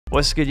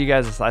What's good, you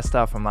guys? It's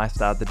Lifestyle from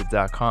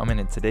lifestyledidit.com, and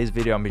in today's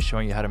video, I'm going to be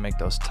showing you how to make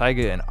those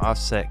Tyga and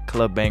Offset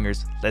club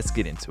bangers. Let's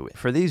get into it.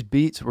 For these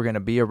beats, we're going to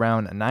be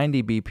around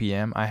 90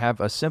 BPM. I have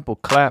a simple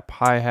clap,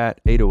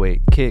 hi-hat,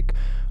 808 kick,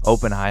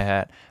 open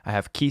hi-hat. I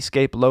have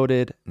Keyscape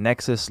loaded,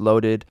 Nexus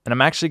loaded, and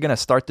I'm actually going to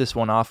start this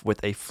one off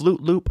with a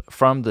flute loop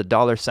from the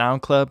Dollar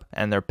Sound Club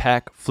and their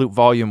pack Flute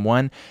Volume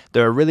 1.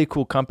 They're a really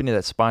cool company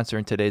that's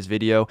sponsoring today's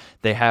video.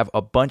 They have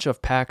a bunch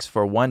of packs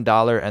for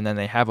 $1, and then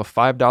they have a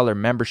 $5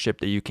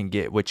 membership that you can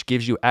get, which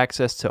gives you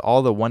access to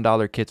all the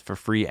 $1 kits for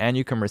free, and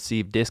you can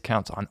receive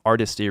discounts on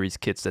Artist Series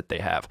kits that they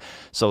have.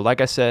 So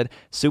like I said,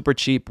 super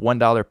cheap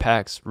 $1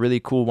 packs,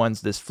 really cool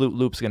ones. This flute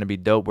loop's going to be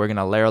dope. We're going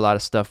to layer a lot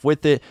of stuff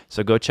with it,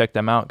 so go check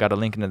them out. Got a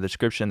link in the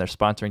description. They're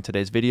sponsoring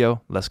today's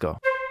video. Let's go.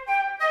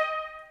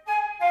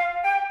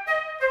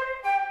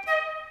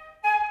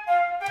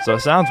 So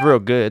it sounds real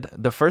good.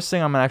 The first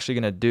thing I'm actually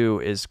going to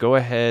do is go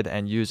ahead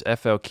and use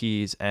FL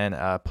keys and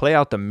play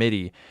out the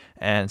MIDI.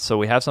 And so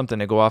we have something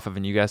to go off of,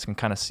 and you guys can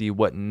kind of see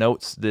what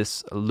notes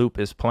this loop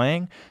is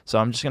playing. So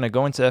I'm just going to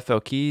go into FL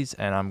keys,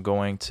 and I'm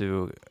going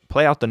to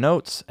play out the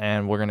notes,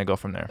 and we're going to go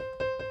from there.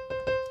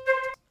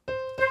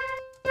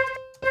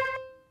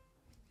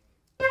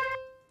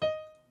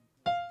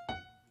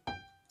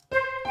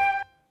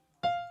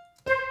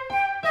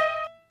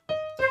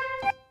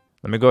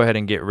 Let me go ahead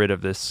and get rid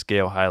of this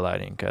scale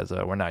highlighting because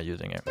we're not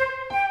using it.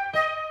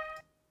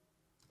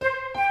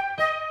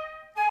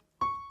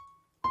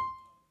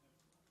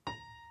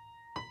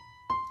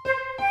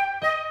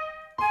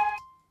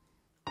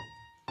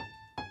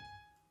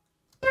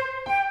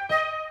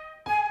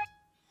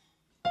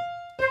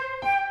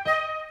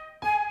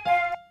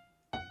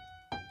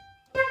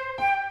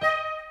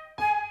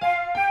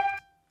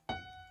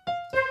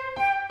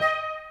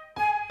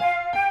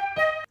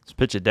 Let's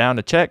pitch it down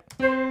to check.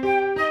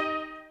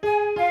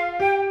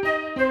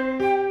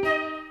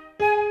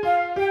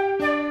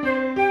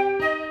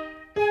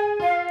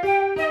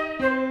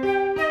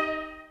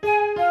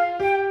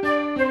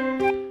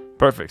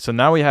 Perfect. So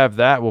now we have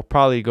that. We'll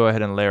probably go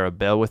ahead and layer a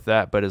bell with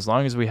that, but as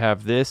long as we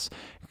have this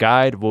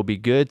guide, we'll be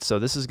good. So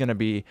this is going to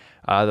be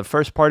the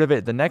first part of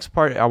it. The next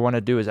part I want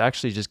to do is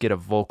actually just get a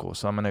vocal.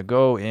 So I'm going to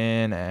go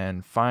in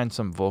and find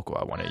some vocal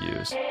I want to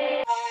use.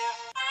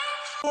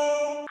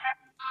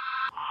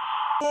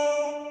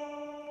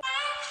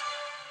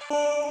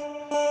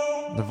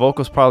 The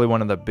vocal is probably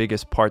one of the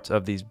biggest parts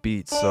of these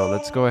beats. So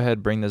let's go ahead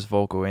and bring this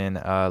vocal in.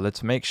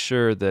 Let's make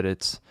sure that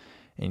it's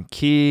in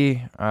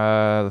key.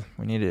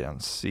 We need it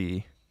on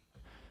C,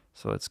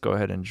 so let's go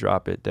ahead and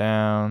drop it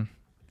down,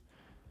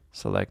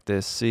 select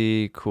this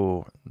C.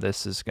 Cool,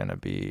 this is gonna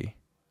be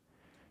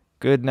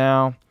good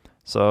now.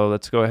 So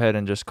let's go ahead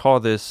and just call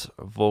this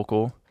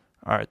vocal.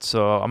 All right,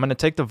 so I'm gonna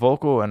take the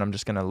vocal and I'm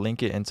just gonna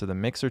link it into the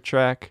mixer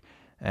track,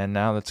 and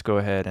now let's go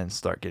ahead and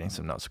start getting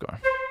some notes going.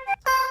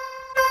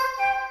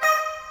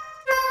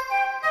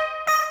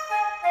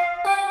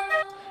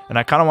 And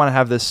I kind of want to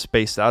have this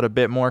spaced out a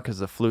bit more because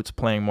the flute's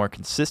playing more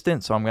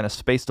consistent, so I'm going to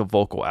space the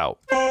vocal out.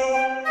 All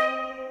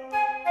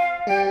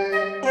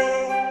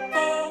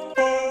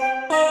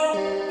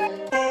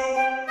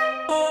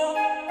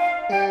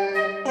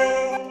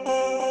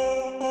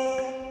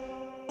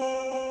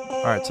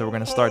right, so we're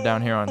going to start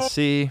down here on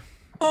C.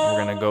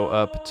 We're going to go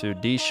up to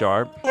D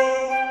sharp,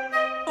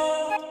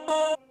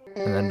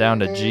 and then down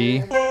to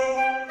G.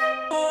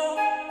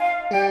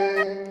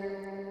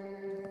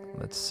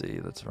 Let's see,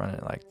 let's run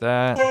it like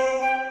that.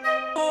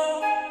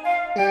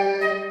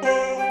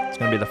 It's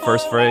gonna be the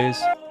first phrase.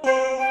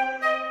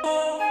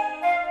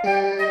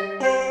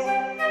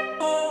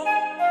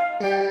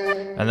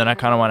 And then I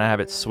kind of want to have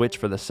it switch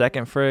for the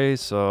second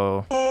phrase,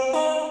 so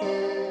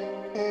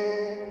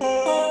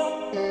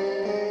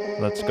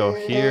let's go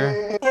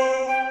here.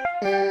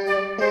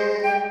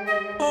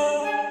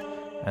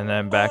 And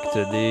then back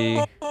to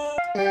D.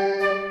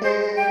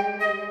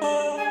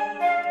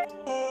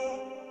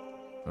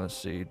 Let's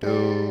see,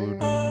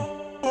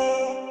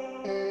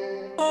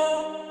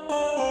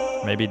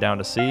 maybe down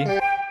to C.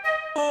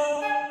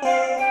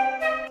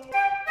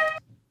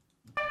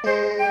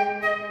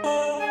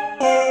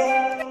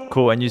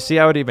 Cool, and you see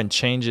how it even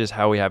changes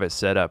how we have it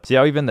set up. See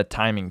how even the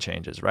timing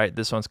changes, right?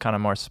 This one's kind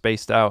of more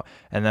spaced out,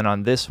 and then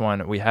on this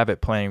one, we have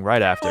it playing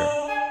right after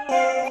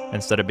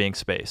instead of being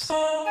spaced.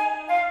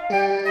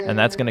 And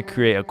that's going to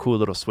create a cool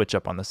little switch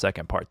up on the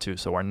second part too.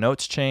 So our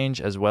notes change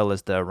as well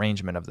as the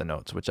arrangement of the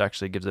notes, which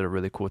actually gives it a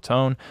really cool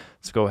tone.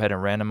 Let's go ahead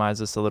and randomize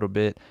this a little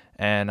bit.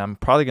 And I'm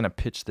probably going to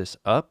pitch this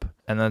up.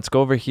 And then let's go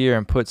over here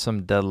and put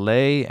some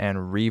delay and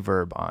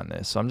reverb on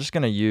this. So I'm just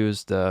going to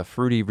use the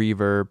fruity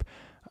reverb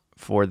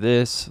for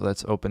this.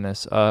 Let's open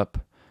this up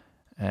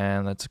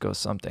and let's go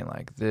something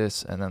like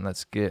this. And then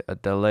let's get a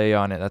delay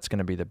on it. That's going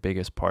to be the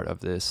biggest part of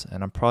this.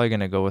 And I'm probably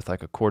going to go with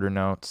like a quarter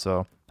note.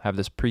 So have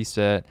this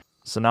preset.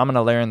 So now I'm going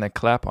to layer in the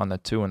clap on the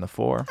 2 and the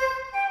 4.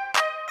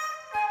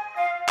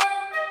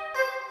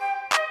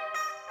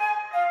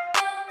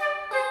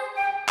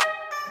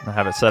 I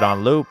have it set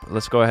on loop.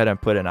 Let's go ahead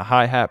and put in a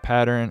hi-hat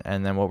pattern,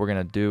 and then what we're going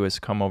to do is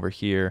come over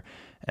here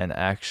and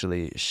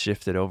actually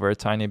shift it over a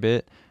tiny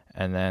bit,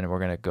 And then we're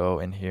going to go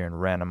in here and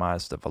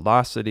randomize the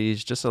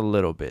velocities just a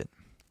little bit.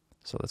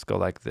 So let's go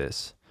like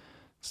this.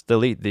 Let's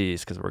delete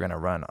these because we're going to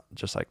run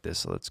just like this.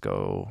 So let's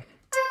go.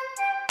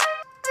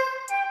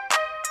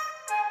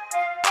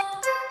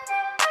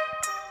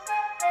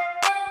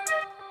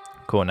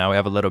 Cool, now we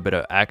have a little bit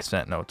of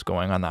accent notes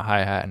going on the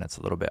hi-hat, and it's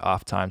a little bit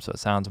off time, so it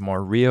sounds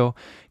more real,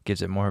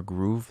 gives it more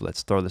groove.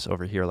 Let's throw this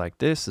over here like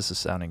this. This is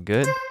sounding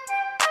good.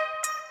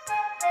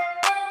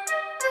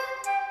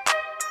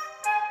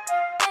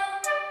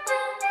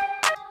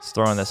 Let's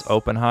throw in this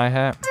open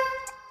hi-hat.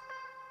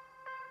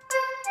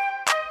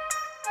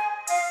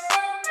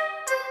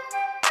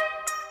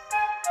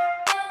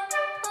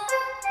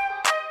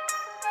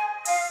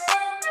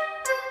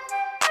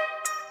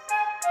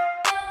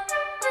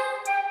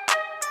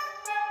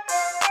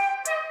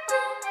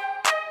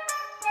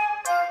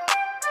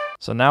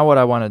 So now what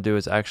I want to do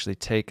is actually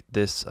take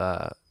this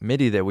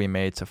MIDI that we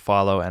made to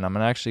follow, and I'm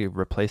going to actually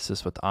replace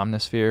this with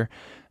Omnisphere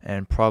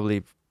and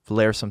probably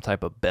layer some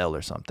type of bell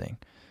or something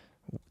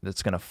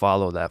that's going to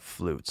follow that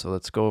flute. So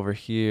let's go over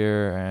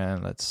here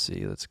and let's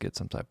see, let's get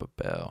some type of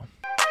bell.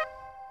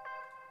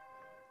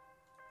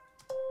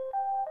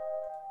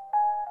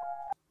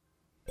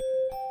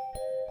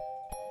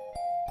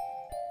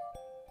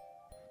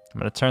 I'm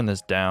going to turn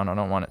this down. I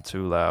don't want it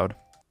too loud.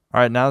 All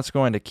right, now let's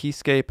go into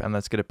Keyscape and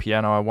let's get a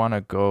piano. I want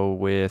to go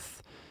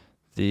with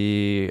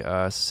the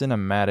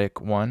cinematic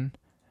one,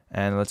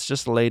 and let's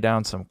just lay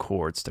down some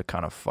chords to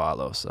kind of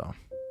follow. So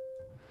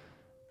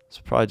it's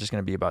probably just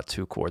going to be about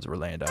 2 chords we're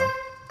laying down.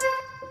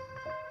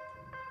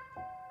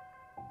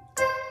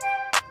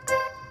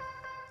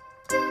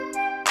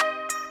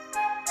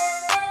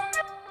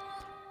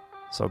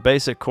 So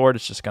basic chord,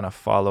 it's just going to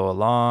follow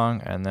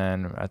along, and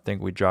then I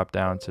think we drop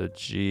down to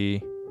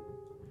G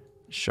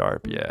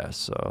sharp, yeah,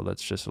 so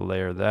let's just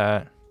layer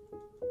that.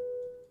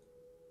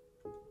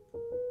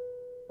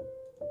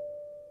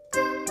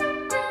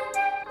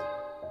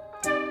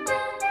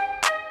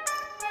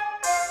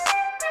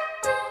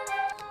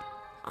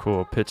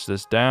 Cool, pitch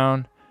this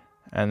down,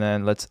 and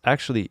then let's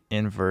actually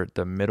invert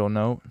the middle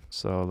note,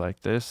 so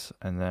like this,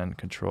 and then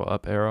control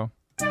up arrow.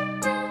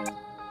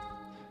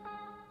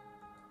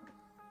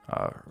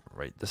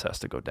 Right, this has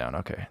to go down.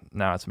 Okay,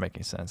 now it's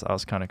making sense. I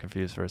was kind of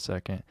confused for a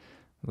second.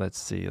 Let's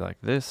see, like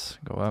this,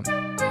 go up.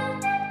 And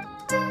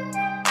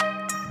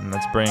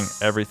let's bring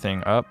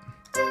everything up.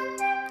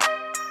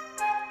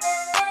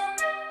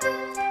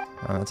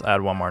 And let's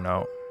add one more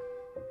note.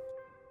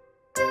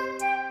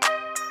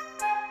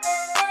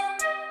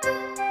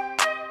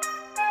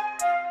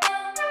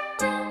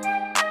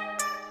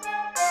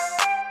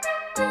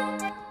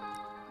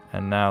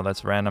 And now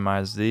let's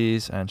randomize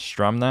these and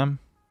strum them.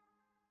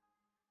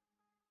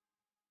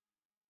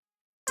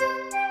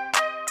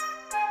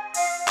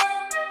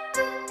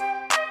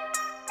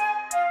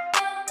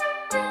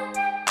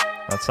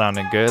 That's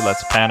sounding good.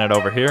 Let's pan it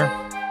over here.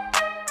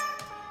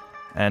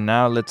 And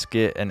now let's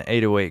get an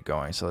 808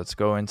 going. So let's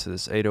go into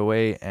this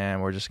 808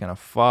 and we're just going to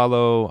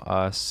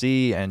follow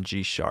C and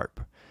G sharp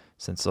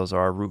since those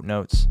are our root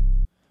notes.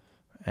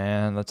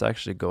 And let's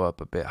actually go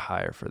up a bit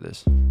higher for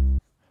this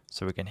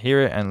so we can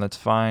hear it, and let's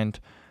find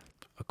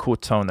a cool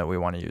tone that we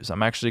want to use.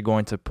 I'm actually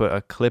going to put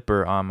a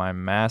clipper on my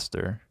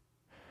master.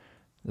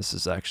 This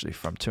is actually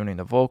from tuning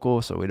the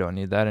vocal, so we don't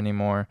need that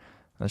anymore.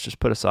 Let's just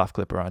put a soft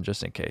clipper on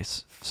just in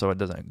case so it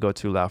doesn't go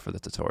too loud for the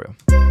tutorial.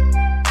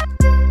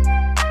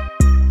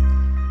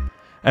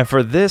 And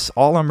for this,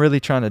 all I'm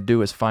really trying to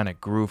do is find a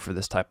groove for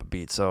this type of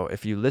beat. So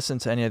if you listen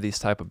to any of these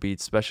type of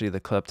beats, especially the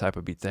club type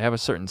of beats, they have a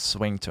certain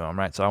swing to them,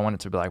 right? So I want it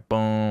to be like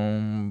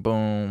boom,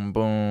 boom,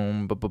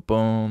 boom, boom, boom,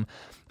 boom,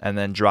 and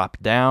then drop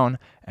down.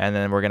 And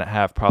then we're going to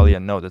have probably a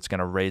note that's going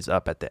to raise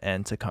up at the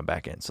end to come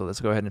back in. So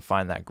let's go ahead and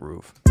find that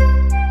groove.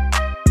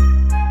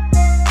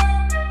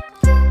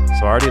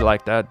 So I already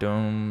like that,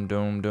 doom,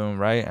 doom, doom,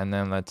 right? And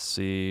then let's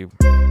see.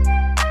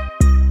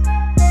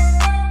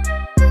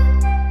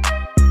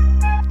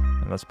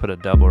 And let's put a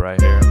double right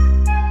here.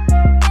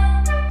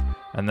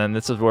 And then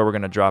this is where we're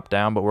gonna drop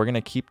down, but we're gonna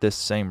keep this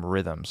same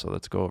rhythm. So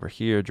let's go over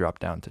here, drop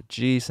down to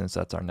G since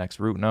that's our next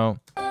root note.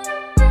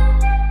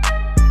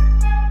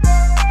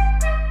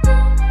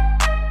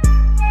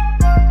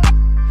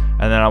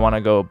 And then I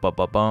wanna go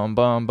ba-ba-bum,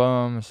 bum,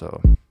 bum,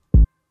 so.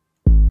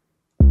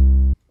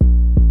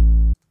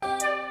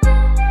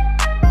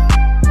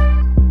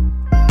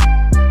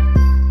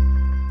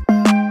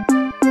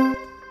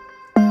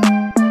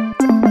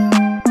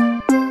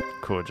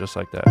 Cool, just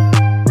like that.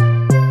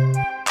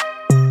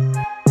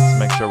 Let's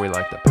make sure we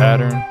like the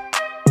pattern.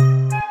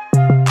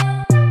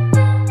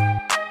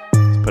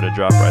 Let's put a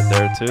drop right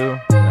there too,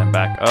 and then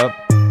back up.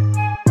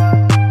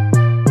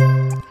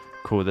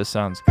 Cool, this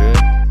sounds good.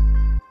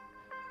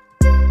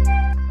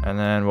 And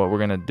then what we're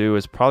gonna do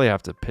is probably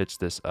have to pitch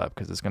this up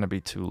because it's gonna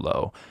be too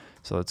low.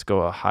 So let's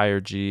go a higher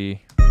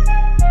G,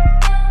 and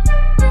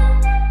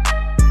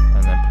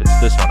then pitch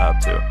this one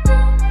up too.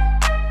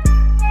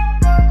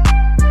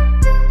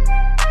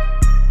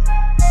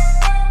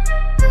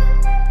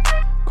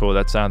 Cool,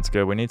 that sounds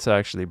good. We need to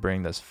actually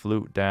bring this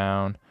flute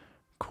down,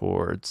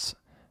 chords,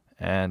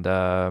 And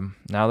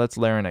now let's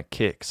layer in a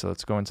kick. So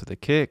let's go into the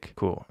kick.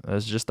 Cool.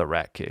 That's just a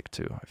rat kick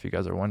too. If you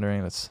guys are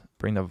wondering, let's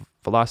bring the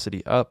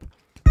velocity up.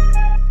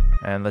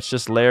 And let's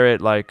just layer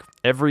it like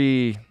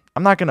every...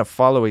 I'm not going to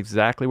follow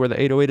exactly where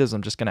the 808 is.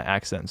 I'm just going to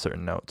accent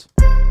certain notes.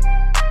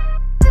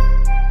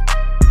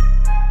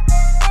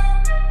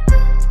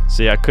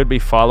 See, I could be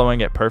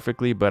following it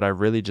perfectly, but I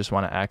really just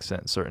want to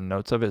accent certain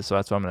notes of it. So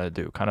that's what I'm going to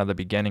do. Kind of the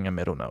beginning and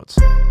middle notes.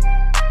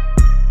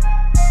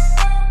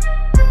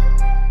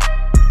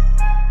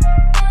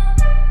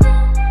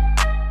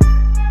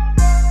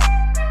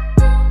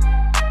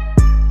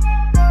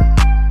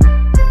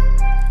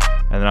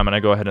 And then I'm going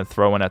to go ahead and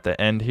throw in at the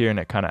end here, and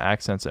it kind of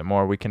accents it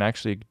more. We can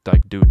actually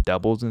like do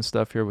doubles and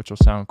stuff here, which will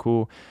sound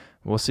cool.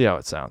 We'll see how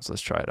it sounds.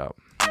 Let's try it out.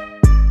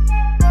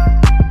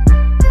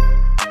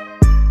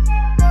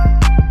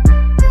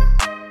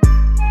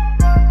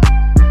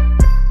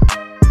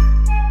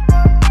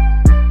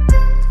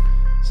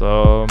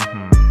 So,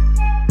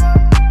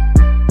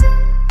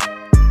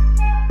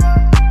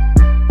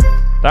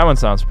 that one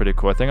sounds pretty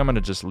cool. I think I'm going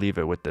to just leave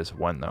it with this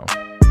one though.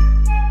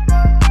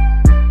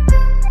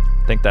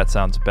 I think that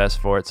sounds best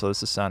for it. So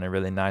this is sounding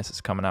really nice.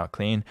 It's coming out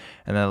clean.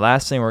 And then the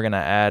last thing we're going to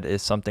add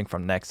is something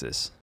from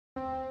Nexus.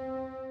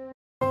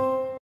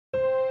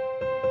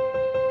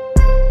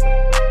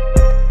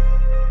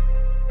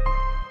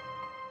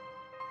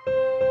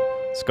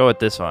 Let's go with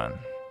this one.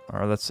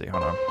 Or let's see,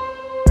 hold on.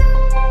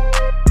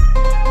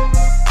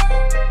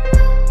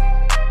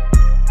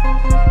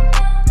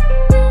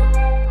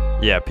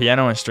 Yeah,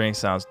 piano and string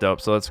sounds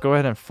dope. So let's go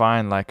ahead and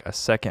find like a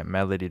second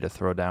melody to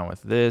throw down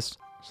with this.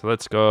 So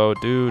let's go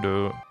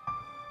doo-doo.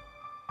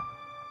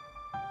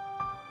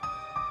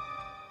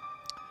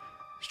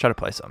 Let's try to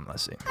play something.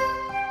 Let's see.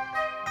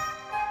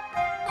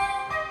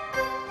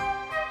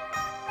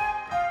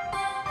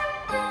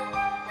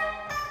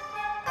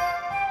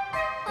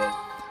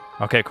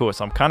 Okay, cool.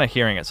 So I'm kind of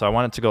hearing it. So I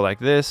want it to go like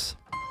this.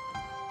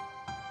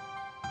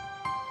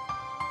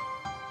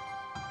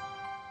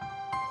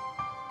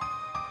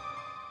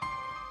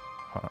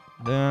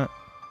 That.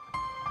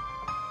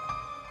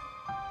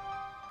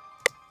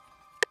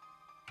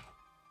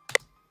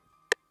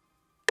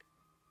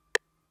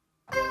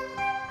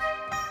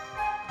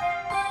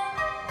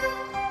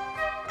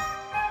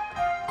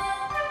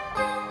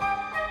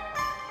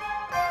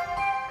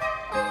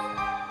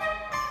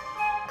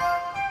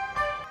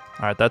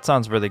 All right, that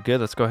sounds really good.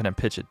 Let's go ahead and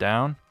pitch it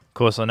down.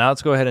 Cool, so now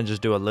let's go ahead and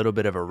just do a little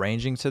bit of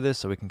arranging to this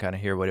so we can kind of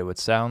hear what it would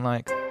sound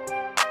like.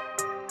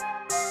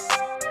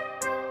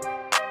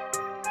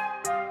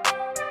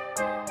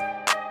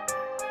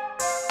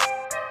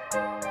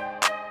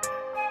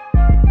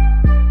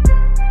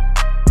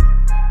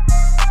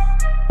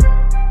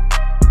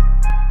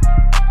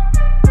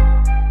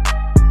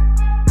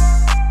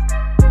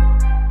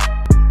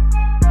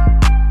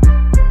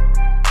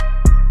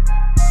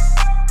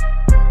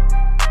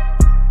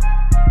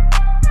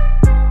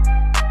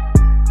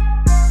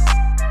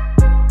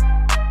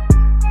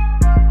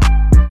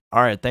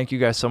 Alright, thank you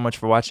guys so much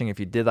for watching. If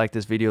you did like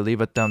this video, leave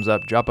a thumbs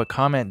up. Drop a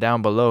comment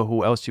down below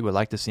who else you would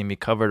like to see me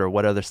covered or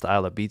what other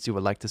style of beats you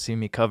would like to see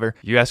me cover.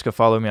 You guys can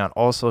follow me on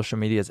all social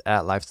medias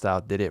at Lifestyle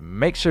Did It.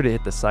 Make sure to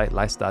hit the site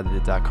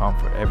lifestyledidit.com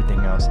for everything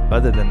else.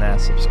 Other than that,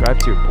 subscribe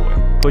to your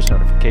boy. Push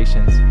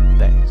notifications.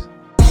 Thanks.